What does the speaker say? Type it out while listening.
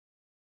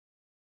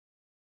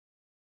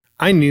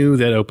I knew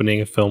that opening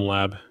a film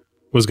lab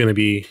was going to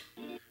be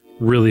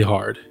really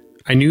hard.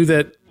 I knew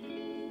that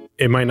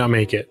it might not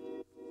make it,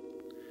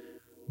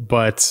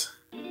 but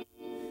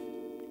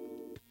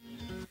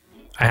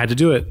I had to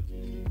do it.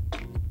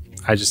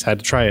 I just had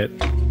to try it.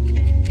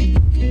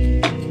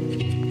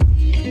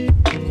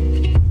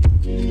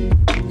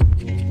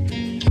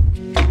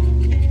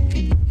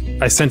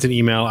 I sent an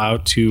email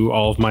out to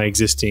all of my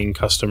existing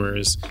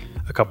customers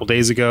a couple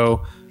days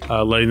ago,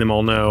 letting them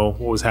all know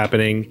what was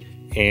happening.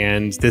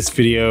 And this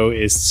video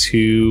is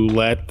to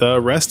let the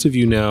rest of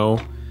you know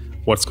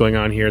what's going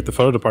on here at the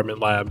photo department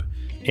lab.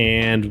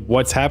 And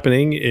what's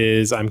happening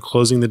is I'm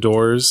closing the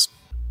doors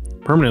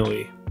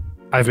permanently.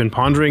 I've been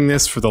pondering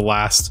this for the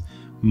last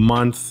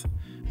month,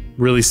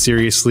 really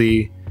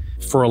seriously,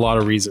 for a lot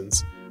of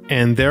reasons.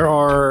 And there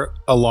are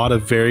a lot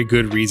of very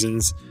good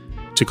reasons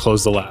to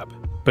close the lab.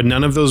 But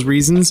none of those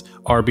reasons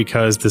are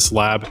because this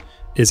lab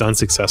is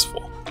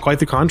unsuccessful. Quite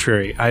the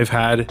contrary, I've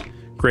had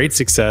great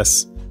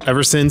success.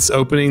 Ever since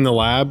opening the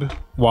lab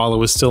while it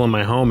was still in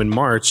my home in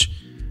March,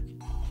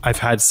 I've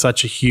had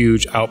such a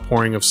huge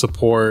outpouring of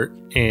support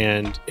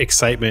and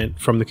excitement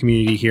from the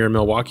community here in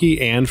Milwaukee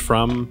and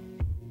from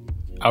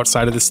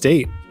outside of the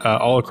state,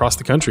 all across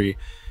the country.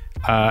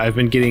 I've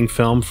been getting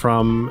film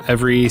from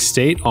every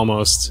state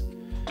almost,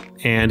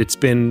 and it's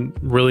been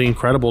really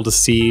incredible to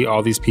see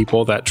all these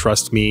people that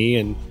trust me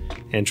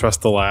and trust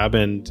the lab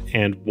and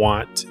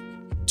want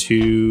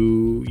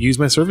to use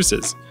my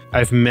services.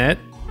 I've met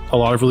a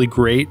lot of really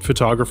great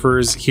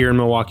photographers here in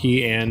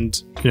Milwaukee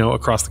and,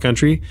 across the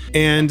country.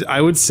 And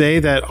I would say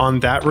that on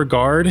that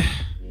regard,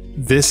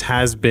 this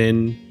has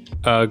been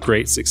a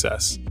great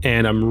success.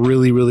 And I'm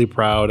really, really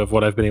proud of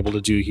what I've been able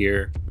to do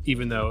here,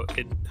 even though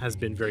it has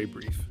been very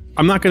brief.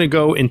 I'm not going to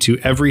go into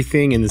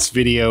everything in this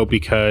video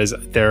because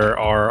there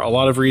are a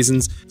lot of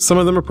reasons. Some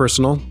of them are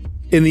personal.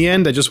 In the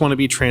end, I just want to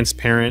be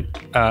transparent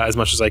as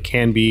much as I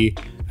can be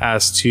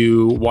as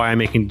to why I'm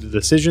making the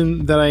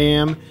decision that I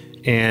am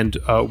and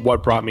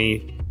what brought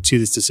me to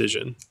this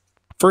decision.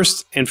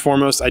 First and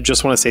foremost, I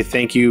just want to say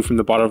thank you from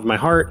the bottom of my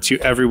heart to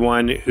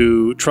everyone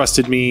who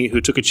trusted me, who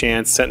took a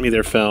chance, sent me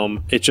their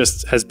film. It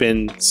just has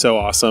been so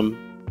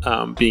awesome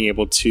being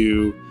able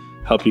to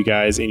help you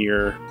guys in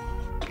your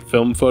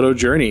film photo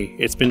journey.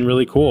 It's been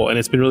really cool, and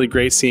it's been really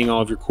great seeing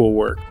all of your cool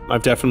work.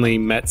 I've definitely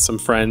met some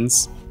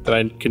friends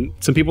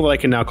some people that I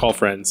can now call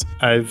friends.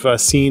 I've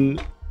seen,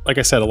 like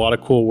I said, a lot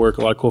of cool work,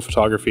 a lot of cool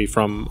photography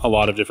from a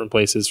lot of different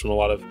places, from a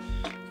lot of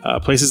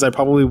places I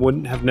probably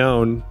wouldn't have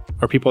known,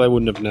 or people I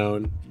wouldn't have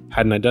known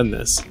hadn't I done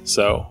this.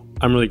 So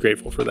I'm really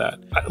grateful for that.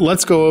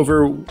 Let's go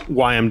over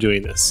why I'm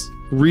doing this.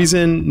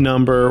 Reason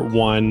number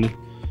one,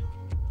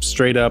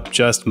 straight up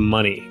just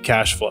money,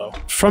 cash flow.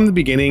 From the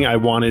beginning, I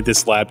wanted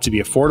this lab to be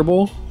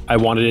affordable. I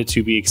wanted it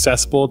to be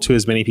accessible to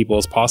as many people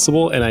as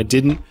possible. And I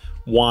didn't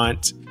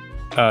want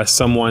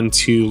someone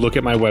to look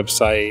at my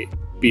website,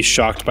 be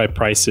shocked by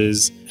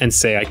prices and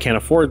say, I can't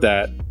afford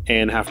that,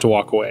 and have to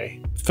walk away.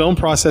 Film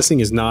processing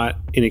is not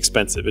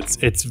inexpensive.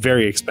 It's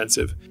very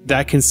expensive.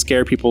 That can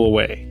scare people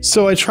away.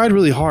 So I tried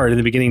really hard in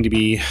the beginning to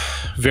be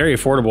very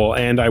affordable,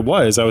 and I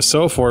was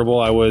so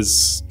affordable, I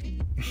was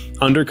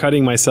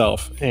undercutting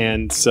myself.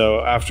 And so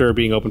after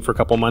being open for a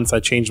couple months, I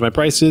changed my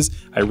prices.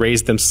 I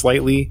raised them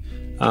slightly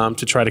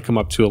to try to come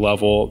up to a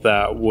level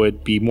that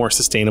would be more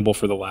sustainable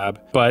for the lab.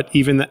 But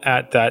even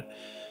at that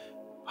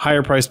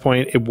higher price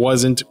point, it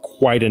wasn't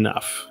quite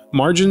enough.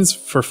 Margins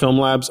for film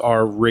labs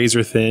are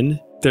razor thin.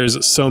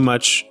 There's so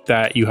much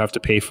that you have to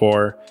pay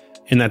for,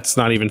 and that's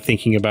not even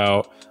thinking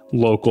about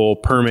local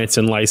permits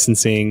and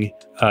licensing,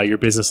 your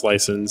business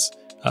license,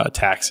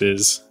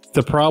 taxes.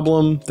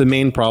 The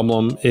main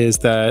problem is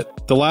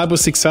that the lab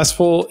was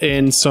successful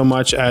in so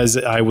much as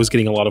I was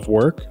getting a lot of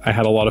work. I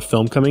had a lot of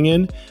film coming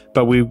in,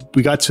 but we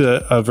got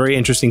to a very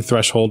interesting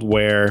threshold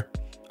where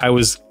I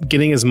was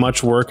getting as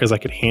much work as I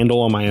could handle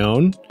on my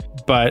own,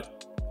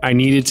 but I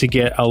needed to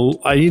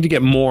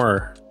get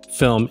more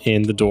film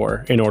in the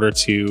door in order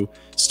to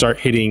start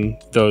hitting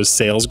those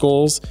sales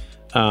goals.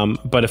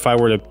 But if I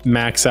were to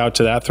max out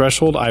to that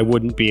threshold, I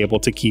wouldn't be able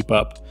to keep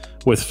up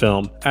with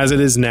film. As it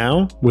is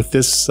now, with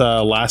this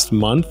last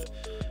month,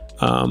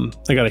 I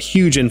got a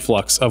huge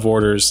influx of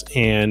orders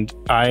and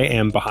I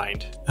am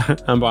behind.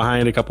 I'm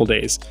behind a couple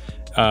days,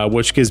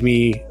 which gives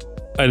me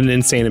an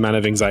insane amount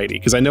of anxiety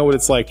because I know what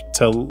it's like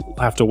to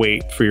have to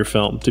wait for your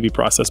film to be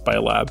processed by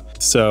a lab.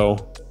 So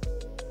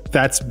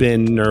that's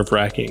been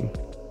nerve-wracking.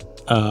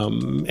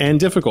 And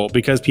difficult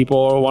because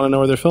people want to know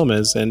where their film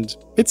is, and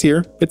it's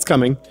here, it's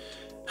coming,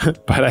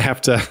 but I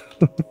have to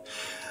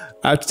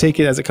take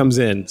it as it comes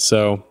in.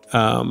 So,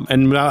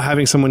 and without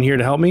having someone here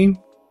to help me,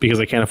 because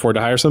I can't afford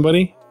to hire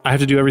somebody, I have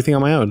to do everything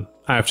on my own.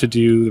 I have to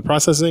do the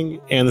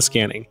processing and the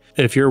scanning.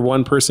 If you're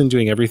one person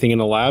doing everything in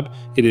a lab,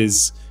 it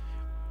is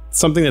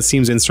something that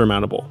seems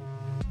insurmountable.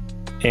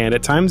 And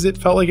at times it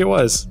felt like it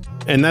was.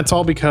 And that's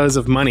all because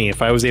of money.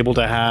 If I was able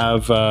to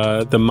have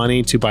the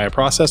money to buy a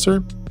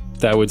processor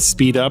that would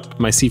speed up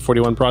my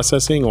C41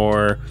 processing,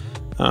 or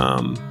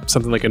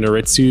something like a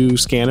Noritsu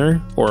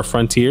scanner or a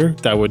Frontier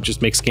that would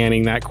just make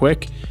scanning that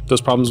quick,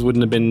 those problems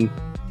wouldn't have been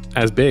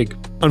as big.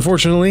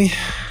 Unfortunately,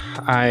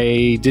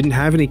 I didn't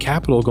have any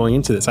capital going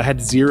into this. I had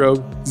zero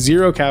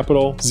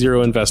capital,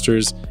 zero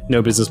investors,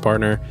 no business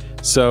partner.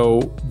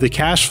 So the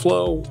cash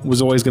flow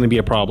was always going to be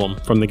a problem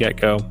from the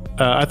get-go.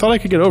 I thought I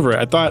could get over it.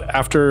 I thought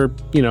after,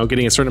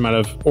 getting a certain amount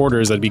of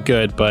orders, that'd be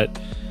good. But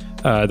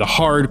the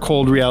hard,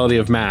 cold reality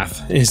of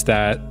math is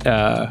that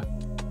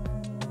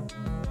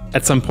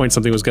at some point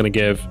something was going to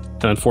give.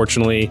 And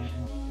unfortunately,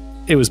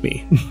 it was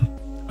me.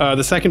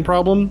 The second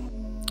problem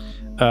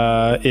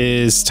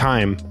is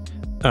time.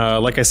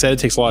 Like I said, it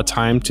takes a lot of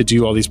time to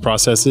do all these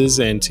processes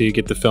and to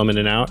get the film in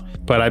and out.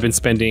 But I've been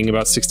spending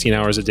about 16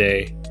 hours a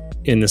day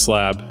in this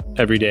lab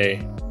every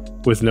day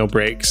with no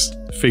breaks,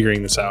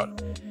 figuring this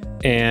out.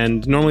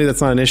 And normally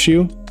that's not an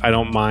issue. I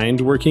don't mind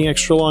working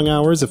extra long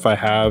hours if I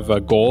have a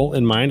goal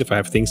in mind, if I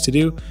have things to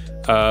do.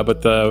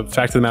 But the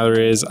fact of the matter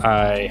is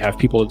I have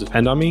people to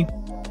depend on me.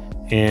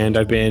 And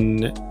I've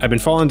been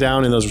falling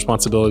down in those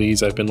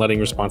responsibilities. I've been letting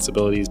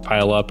responsibilities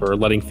pile up or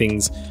letting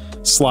things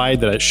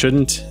slide that I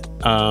shouldn't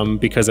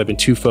because I've been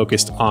too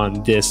focused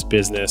on this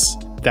business.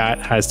 That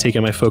has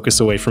taken my focus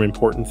away from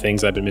important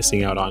things I've been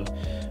missing out on,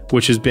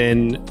 which has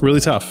been really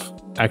tough,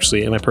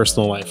 actually, in my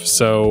personal life.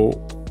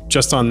 So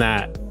just on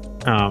that,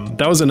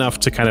 that was enough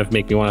to kind of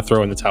make me want to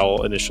throw in the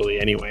towel initially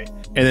anyway.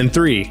 And then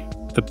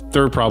the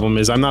third problem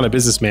is I'm not a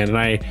businessman, and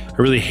I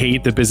really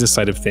hate the business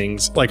side of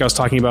things. Like I was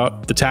talking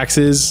about, the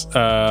taxes,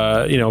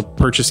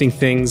 purchasing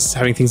things,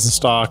 having things in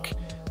stock,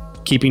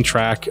 keeping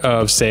track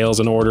of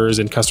sales and orders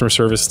and customer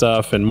service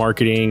stuff and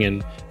marketing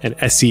and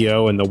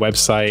SEO and the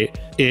website.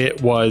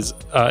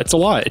 It's a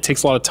lot. It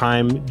takes a lot of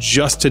time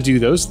just to do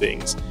those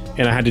things.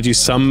 And I had to do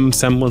some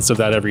semblance of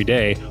that every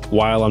day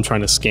while I'm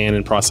trying to scan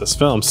and process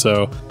film.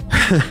 So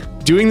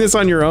doing this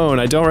on your own,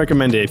 I don't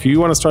recommend it. If you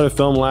want to start a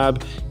film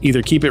lab,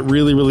 either keep it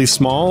really, really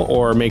small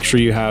or make sure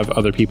you have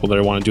other people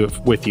that want to do it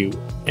with you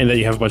and that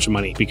you have a bunch of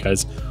money,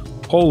 because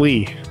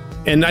holy.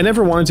 And I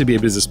never wanted to be a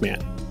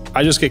businessman.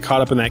 I just get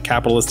caught up in that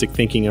capitalistic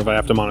thinking of I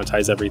have to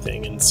monetize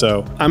everything. And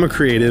so I'm a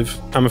creative,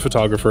 I'm a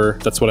photographer.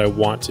 That's what I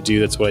want to do.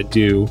 That's what I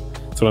do.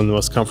 That's what I'm the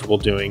most comfortable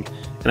doing.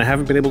 And I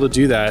haven't been able to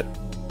do that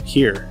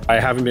here. I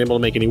haven't been able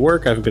to make any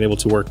work. I haven't been able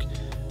to work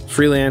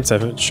freelance. I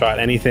haven't shot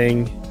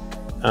anything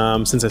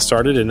since I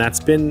started, and that's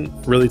been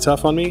really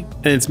tough on me.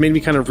 And it's made me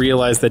kind of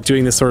realize that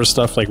doing this sort of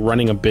stuff, like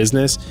running a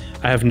business,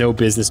 I have no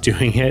business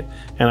doing it,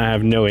 and I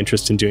have no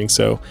interest in doing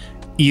so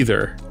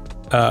either.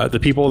 The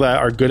people that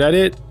are good at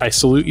it, I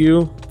salute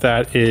you.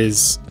 That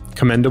is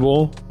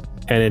commendable,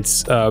 and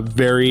it's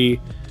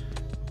very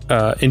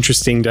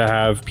interesting to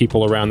have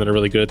people around that are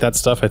really good at that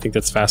stuff. I think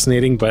that's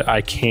fascinating, but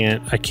I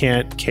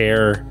can't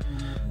care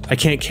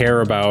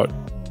about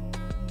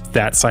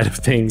that side of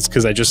things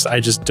because I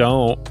just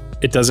don't.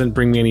 It doesn't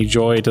bring me any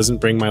joy. It doesn't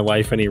bring my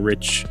life any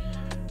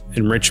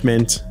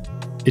enrichment.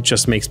 It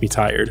just makes me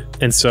tired.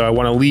 And so I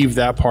want to leave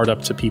that part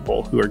up to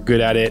people who are good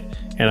at it,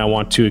 and I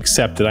want to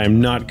accept that I'm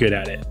not good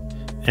at it.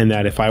 And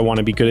that if I want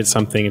to be good at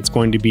something, it's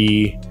going to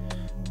be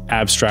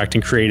abstract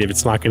and creative.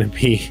 It's not going to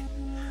be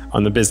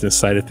on the business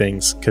side of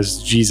things,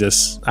 because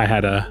Jesus, I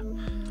had a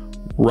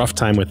rough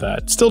time with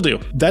that. Still do.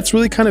 That's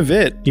really kind of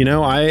it.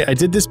 I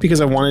did this because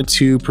I wanted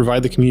to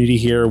provide the community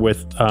here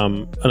with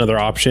another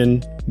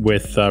option,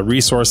 with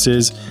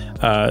resources,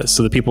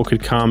 so that people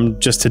could come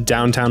just to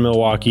downtown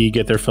Milwaukee,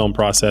 get their film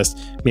processed,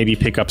 maybe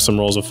pick up some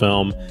rolls of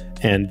film,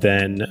 and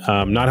then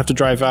not have to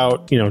drive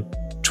out,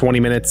 20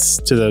 minutes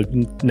to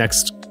the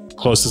next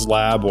closest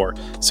lab or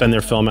send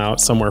their film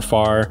out somewhere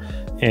far.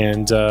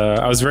 And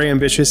I was very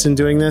ambitious in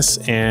doing this,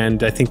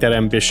 and I think that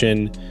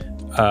ambition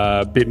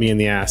bit me in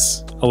the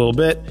ass a little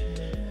bit,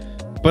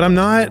 but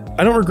I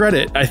don't regret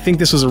it. I think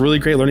this was a really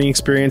great learning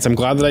experience. I'm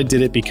glad that I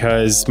did it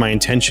because my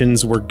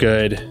intentions were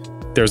good.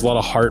 There's a lot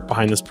of heart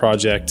behind this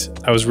project.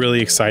 I was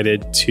really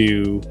excited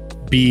to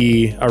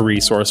be a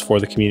resource for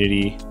the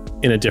community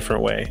in a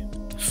different way.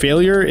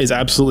 Failure is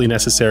absolutely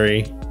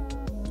necessary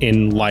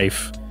in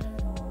life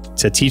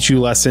to teach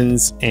you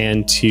lessons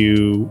and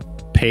to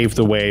pave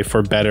the way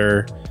for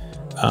better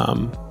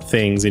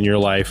things in your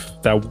life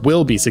that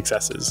will be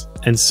successes.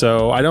 And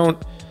so I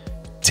don't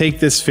take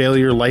this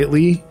failure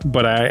lightly,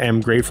 but I am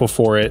grateful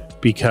for it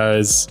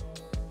because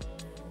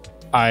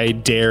I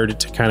dared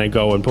to kind of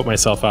go and put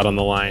myself out on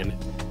the line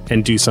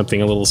and do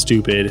something a little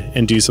stupid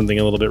and do something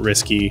a little bit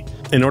risky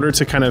in order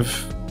to kind of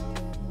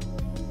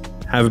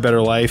have a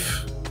better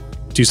life,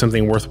 do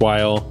something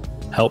worthwhile,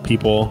 help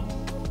people,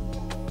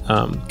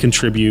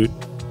 contribute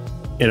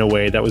in a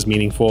way that was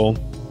meaningful.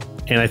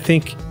 And I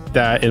think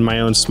that in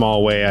my own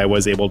small way, I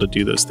was able to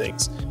do those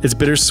things. It's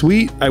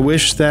bittersweet. I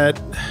wish that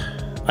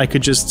I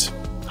could just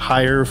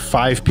hire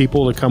 5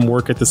 people to come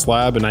work at this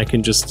lab and I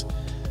can just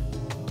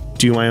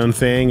do my own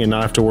thing and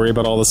not have to worry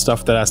about all the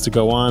stuff that has to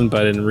go on.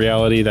 But in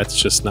reality, that's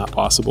just not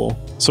possible.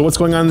 So what's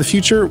going on in the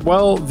future?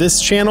 Well,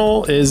 this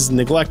channel is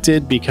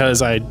neglected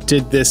because I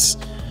did this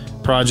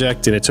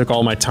project and it took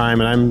all my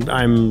time, and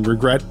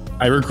I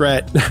I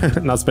regret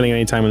not spending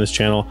any time on this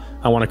channel.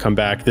 I want to come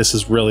back. This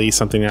is really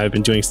something that I've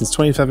been doing since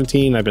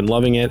 2017. I've been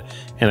loving it,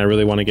 and I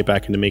really want to get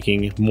back into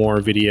making more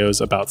videos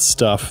about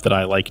stuff that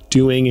I like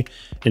doing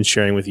and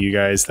sharing with you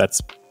guys.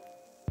 That's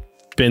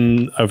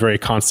been a very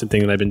constant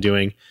thing that I've been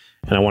doing,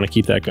 and I want to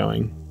keep that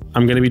going.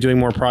 I'm going to be doing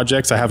more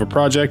projects. I have a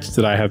project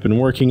that I have been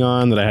working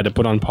on that I had to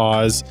put on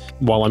pause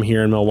while I'm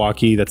here in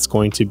Milwaukee that's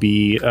going to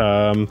be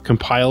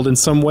compiled in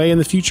some way in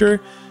the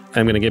future.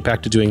 I'm going to get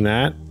back to doing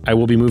that. I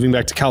will be moving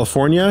back to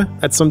California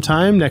at some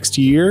time next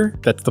year.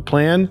 That's the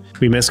plan.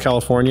 We miss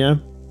California.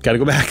 Got to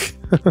go back.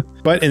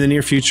 But in the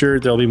near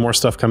future, there'll be more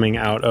stuff coming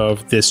out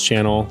of this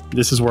channel.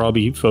 This is where I'll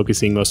be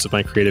focusing most of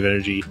my creative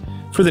energy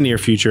for the near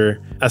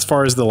future. As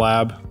far as the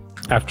lab,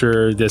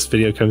 after this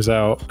video comes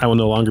out, I will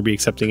no longer be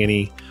accepting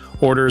any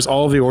orders.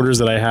 All of the orders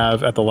that I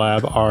have at the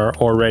lab are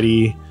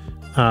already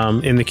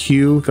in the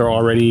queue. They're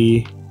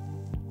already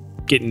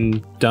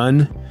getting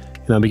done,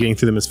 and I'll be getting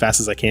through them as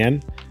fast as I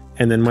can.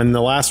 And then when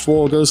the last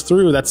roll goes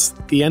through, that's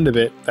the end of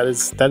it. That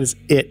is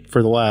it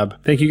for the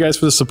lab. Thank you guys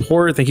for the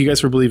support. Thank you guys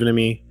for believing in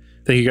me.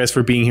 Thank you guys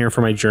for being here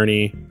for my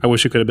journey. I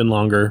wish it could have been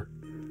longer,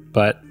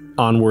 but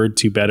onward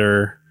to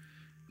better,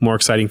 more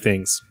exciting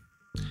things.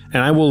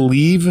 And I will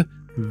leave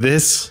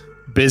this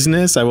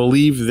business, I will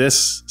leave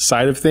this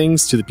side of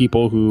things to the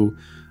people who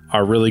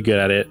are really good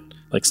at it,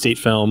 like State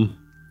Film,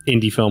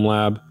 Indie Film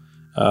Lab,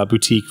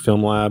 Boutique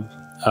Film Lab,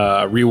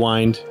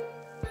 Rewind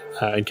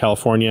in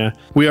California.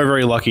 We are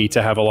very lucky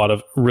to have a lot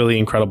of really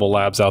incredible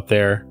labs out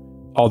there.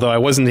 Although I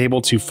wasn't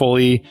able to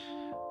fully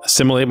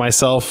assimilate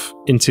myself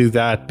into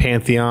that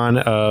pantheon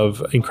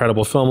of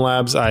incredible film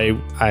labs, I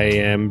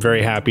am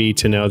very happy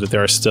to know that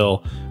there are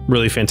still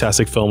really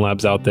fantastic film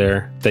labs out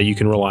there that you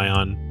can rely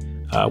on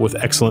with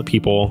excellent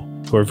people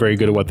who are very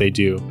good at what they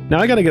do. Now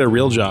I gotta get a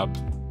real job.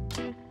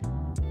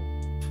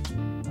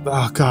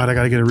 Oh God, I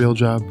gotta get a real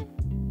job.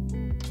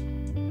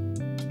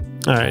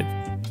 All right,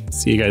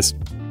 see you guys.